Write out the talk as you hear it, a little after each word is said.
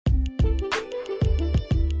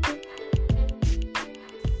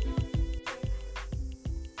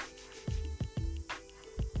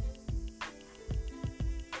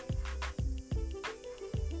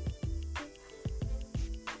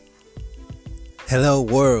Hello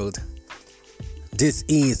world, this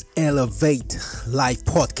is Elevate Life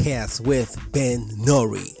Podcast with Ben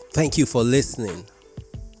Nori. Thank you for listening.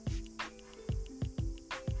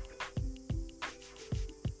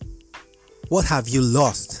 What have you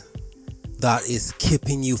lost that is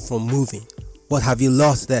keeping you from moving? What have you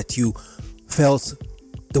lost that you felt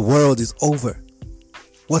the world is over?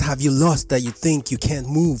 What have you lost that you think you can't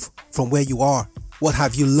move from where you are? What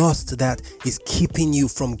have you lost that is keeping you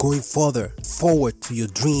from going further, forward to your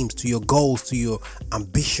dreams, to your goals, to your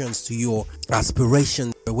ambitions, to your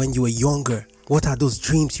aspirations when you were younger? What are those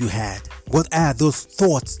dreams you had? What are those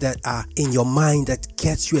thoughts that are in your mind that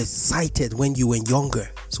gets you excited when you were younger?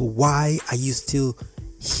 So why are you still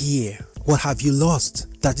here? What have you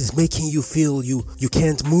lost that is making you feel you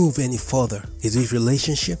can't move any further? Is it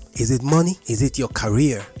relationship? Is it money? Is it your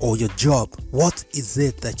career or your job? What is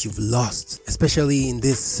it that you've lost? Especially in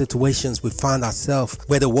these situations we find ourselves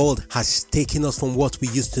where the world has taken us from what we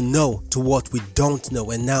used to know to what we don't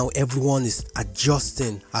know, and now everyone is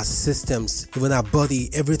adjusting our systems, even our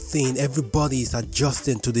body, everybody is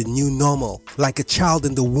adjusting to the new normal. Like a child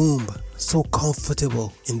in the womb, so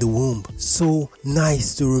comfortable in the womb, so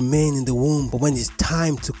nice to remain in the womb, but when it's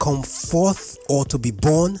time to come forth or to be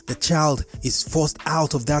born, the child is forced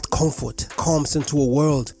out of that comfort, comes into a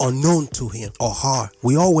world unknown to him or her.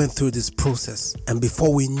 We all went through this process, and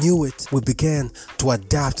before we knew it, we began to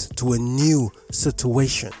adapt to a new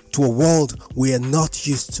situation, to a world we are not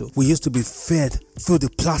used to. We used to be fed through the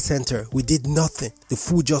placenta. We did nothing. The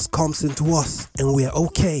food just comes into us and we are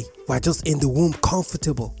okay. We're just in the womb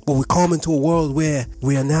comfortable. But we come into a world where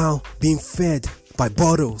we are now being fed by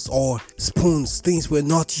bottles or spoons, things we're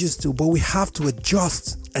not used to, but we have to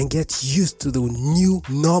adjust and get used to the new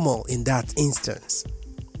normal in that instance.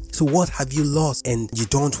 So what have you lost and you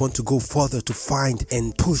don't want to go further to find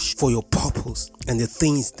and push for your purpose and the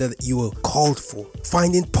things that you were called for?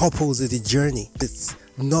 Finding purpose is a journey. It's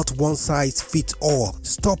not one size fits all.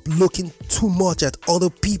 Stop looking too much at other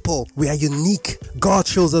people. We are unique. God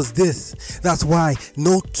shows us this. That's why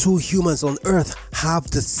no two humans on earth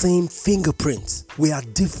have the same fingerprints. We are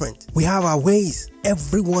different. We have our ways.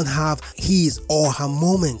 Everyone have his or her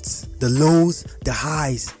moments. The lows, the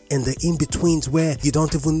highs, and the in-betweens where you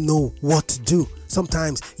don't even know what to do.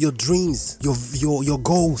 Sometimes your dreams, your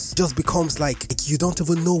goals just becomes like you don't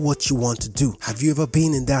even know what you want to do. Have you ever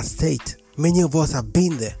been in that state? Many of us have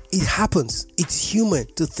been there. It happens. It's human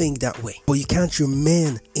to think that way. But you can't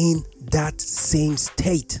remain in that same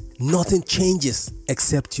state. Nothing changes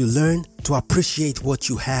except you learn to appreciate what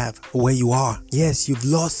you have, where you are. Yes, you've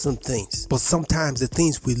lost some things, but sometimes the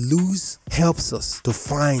things we lose helps us to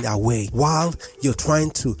find our way. While you're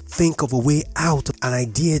trying to think of a way out, an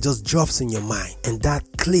idea just drops in your mind and that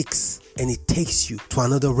clicks. And it takes you to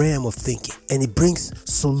another realm of thinking. And it brings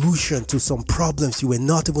solution to some problems you were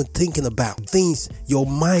not even thinking about. Things your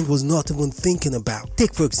mind was not even thinking about.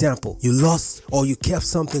 Take for example, you lost or you kept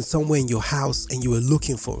something somewhere in your house and you were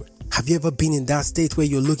looking for it. Have you ever been in that state where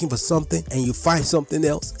you're looking for something and you find something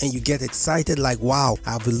else and you get excited like, wow,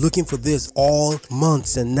 I've been looking for this all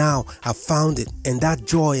months and now I found it. And that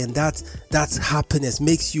joy and that happiness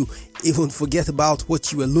makes you even forget about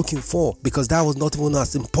what you were looking for because that was not even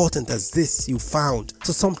as important as this you found.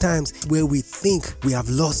 So sometimes where we think we have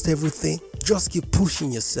lost everything, just keep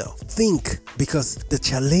pushing yourself. Think, because the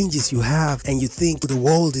challenges you have and you think the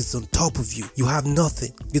world is on top of you. You have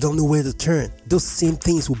nothing. You don't know where to turn. Those same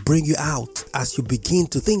things will bring you out. As you begin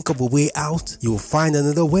to think of a way out, you will find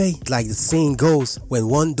another way. Like the saying goes, when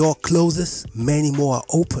one door closes, many more are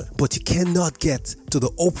open. But you cannot get to the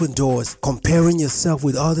open doors comparing yourself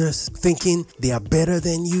with others, thinking they are better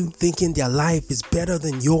than you, thinking their life is better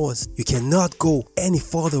than yours. You cannot go any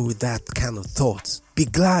further with that kind of thoughts. Be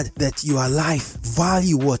glad that you are alive.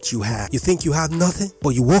 Value what you have. You think you have nothing,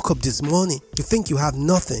 but you woke up this morning. You think you have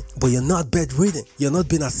nothing, but you're not bedridden. You're not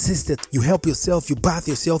being assisted. You help yourself, you bath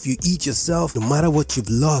yourself, you eat yourself. No matter what you've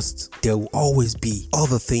lost, there will always be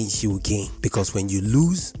other things you will gain. Because when you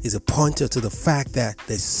lose, it's a pointer to the fact that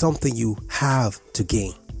there's something you have to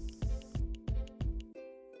gain.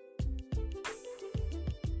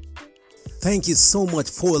 Thank you so much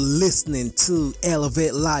for listening to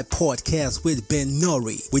Elevate Live Podcast with Ben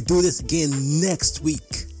Nori. We do this again next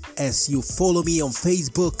week. As you follow me on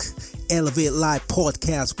Facebook, Elevate Live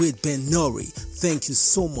Podcast with Ben Nori. Thank you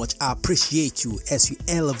so much. I appreciate you as you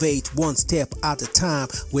elevate one step at a time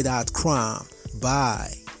without crime.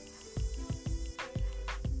 Bye.